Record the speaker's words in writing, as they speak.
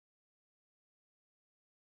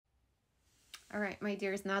All right, my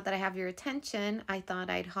dears, now that I have your attention, I thought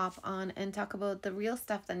I'd hop on and talk about the real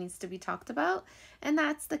stuff that needs to be talked about, and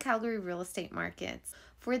that's the Calgary real estate markets.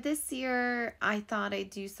 For this year, I thought I'd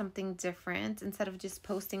do something different. Instead of just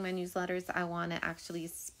posting my newsletters, I want to actually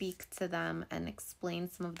speak to them and explain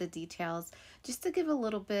some of the details, just to give a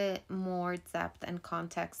little bit more depth and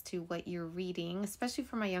context to what you're reading, especially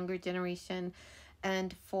for my younger generation.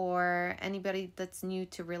 And for anybody that's new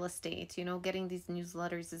to real estate, getting these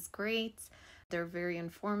newsletters is great. They're very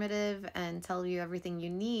informative and tell you everything you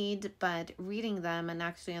need, but reading them and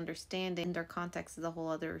actually understanding their context is a whole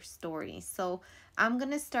other story. So I'm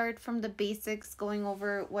going to start from the basics, going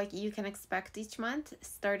over what you can expect each month.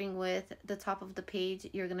 Starting with the top of the page,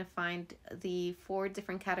 you're going to find the 4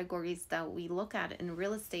 different categories that we look at in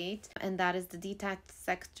real estate, and that is the detached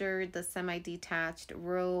sector, the semi-detached,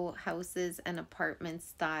 row houses, and apartment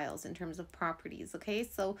styles in terms of properties. Okay,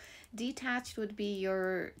 so detached would be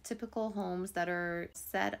your typical homes that are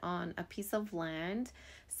set on a piece of land.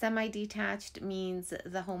 Semi-detached means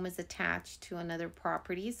the home is attached to another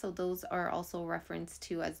property, so those are also referenced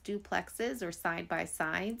to as duplexes or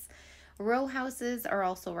side-by-sides. Row houses are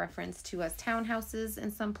also referenced to as townhouses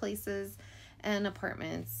in some places, and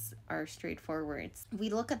apartments are straightforward. We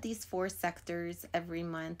look at these 4 sectors every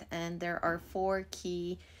month, and there are 4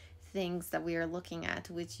 key things that we are looking at,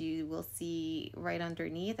 which you will see right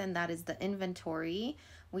underneath, and that is the inventory.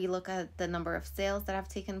 We look at the number of sales that have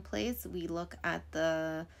taken place. We look at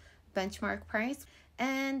the benchmark price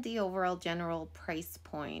and the overall general price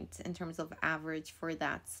point in terms of average for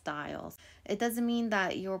that style. It doesn't mean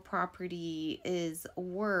that your property is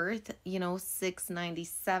worth,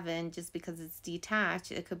 $697 just because it's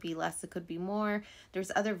detached. It could be less, it could be more.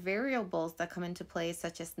 There's other variables that come into play,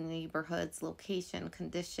 such as neighborhoods, location,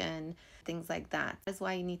 condition, things like that. That's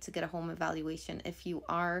why you need to get a home evaluation if you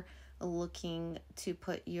are looking to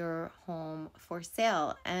put your home for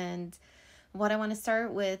sale. And what I want to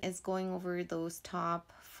start with is going over those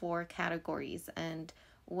top 4 categories and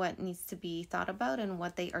what needs to be thought about and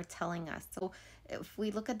what they are telling us. So if we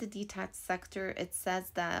look at the detached sector, it says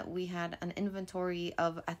that we had an inventory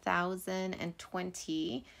of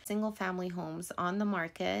 1,020 single family homes on the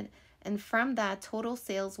market, and from that, total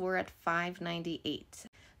sales were at 598.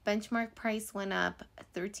 Benchmark price went up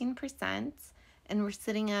 13%, and we're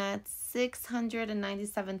sitting at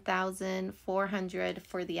 697,400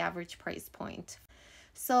 for the average price point.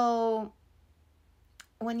 So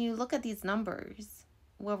when you look at these numbers,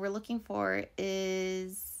 what we're looking for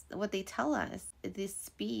is what they tell us, the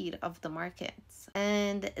speed of the markets.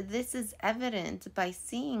 And this is evident by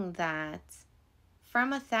seeing that from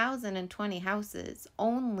 1,020 houses,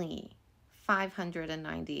 only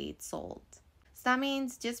 598 sold. So that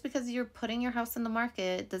means just because you're putting your house in the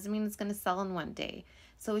market doesn't mean it's going to sell in one day.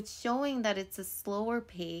 So it's showing that it's a slower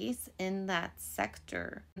pace in that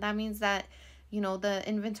sector. That means that, the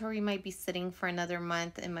inventory might be sitting for another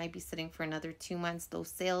month. It might be sitting for another 2 months. Those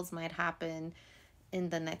sales might happen in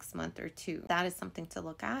the next month or 2. That is something to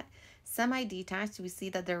look at. Semi-detached, we see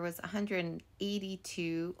that there was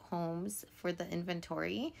 182 homes for the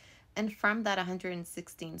inventory, and from that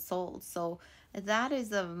 116 sold. So that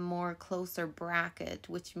is a more closer bracket,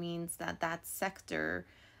 which means that that sector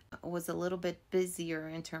was a little bit busier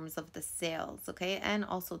in terms of the sales, okay? And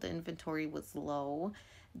also the inventory was low.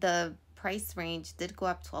 The price range did go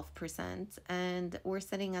up 12%, and we're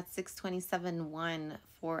sitting at 627.1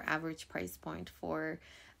 for average price point for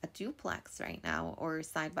a duplex right now, or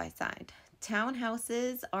side by side.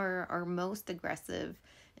 Townhouses are most aggressive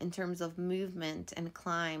in terms of movement and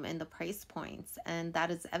climb and the price points, and that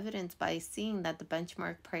is evidenced by seeing that the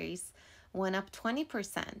benchmark price went up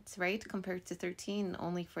 20%, right, compared to 13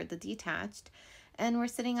 only for the detached. And we're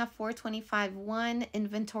sitting at 425.1.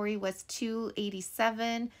 Inventory was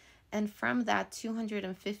 287, and from that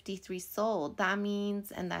 253 sold. That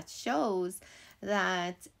means, and that shows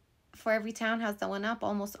that for every townhouse that went up,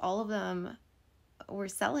 almost all of them were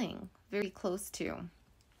selling very close to.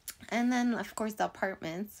 And then, of course, the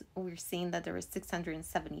apartments, we're seeing that there was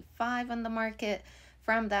 675 on the market.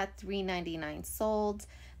 From that, 399 sold.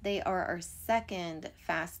 They are our second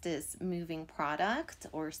fastest moving product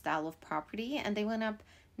or style of property, and they went up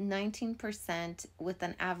 19% with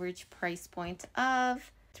an average price point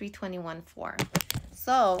of 321.4.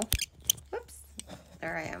 So, whoops,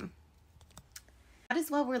 there I am. That is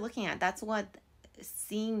what we're looking at. That's what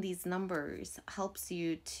seeing these numbers helps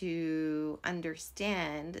you to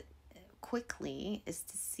understand quickly, is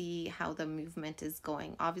to see how the movement is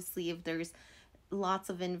going. Obviously, if there's lots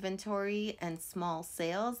of inventory and small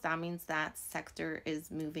sales, that means that sector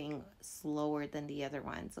is moving slower than the other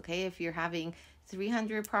ones, okay? If you're having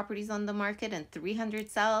 300 properties on the market and 300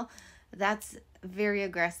 sell, That's very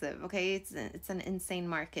aggressive, okay? It's an insane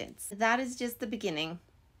market. That is just the beginning.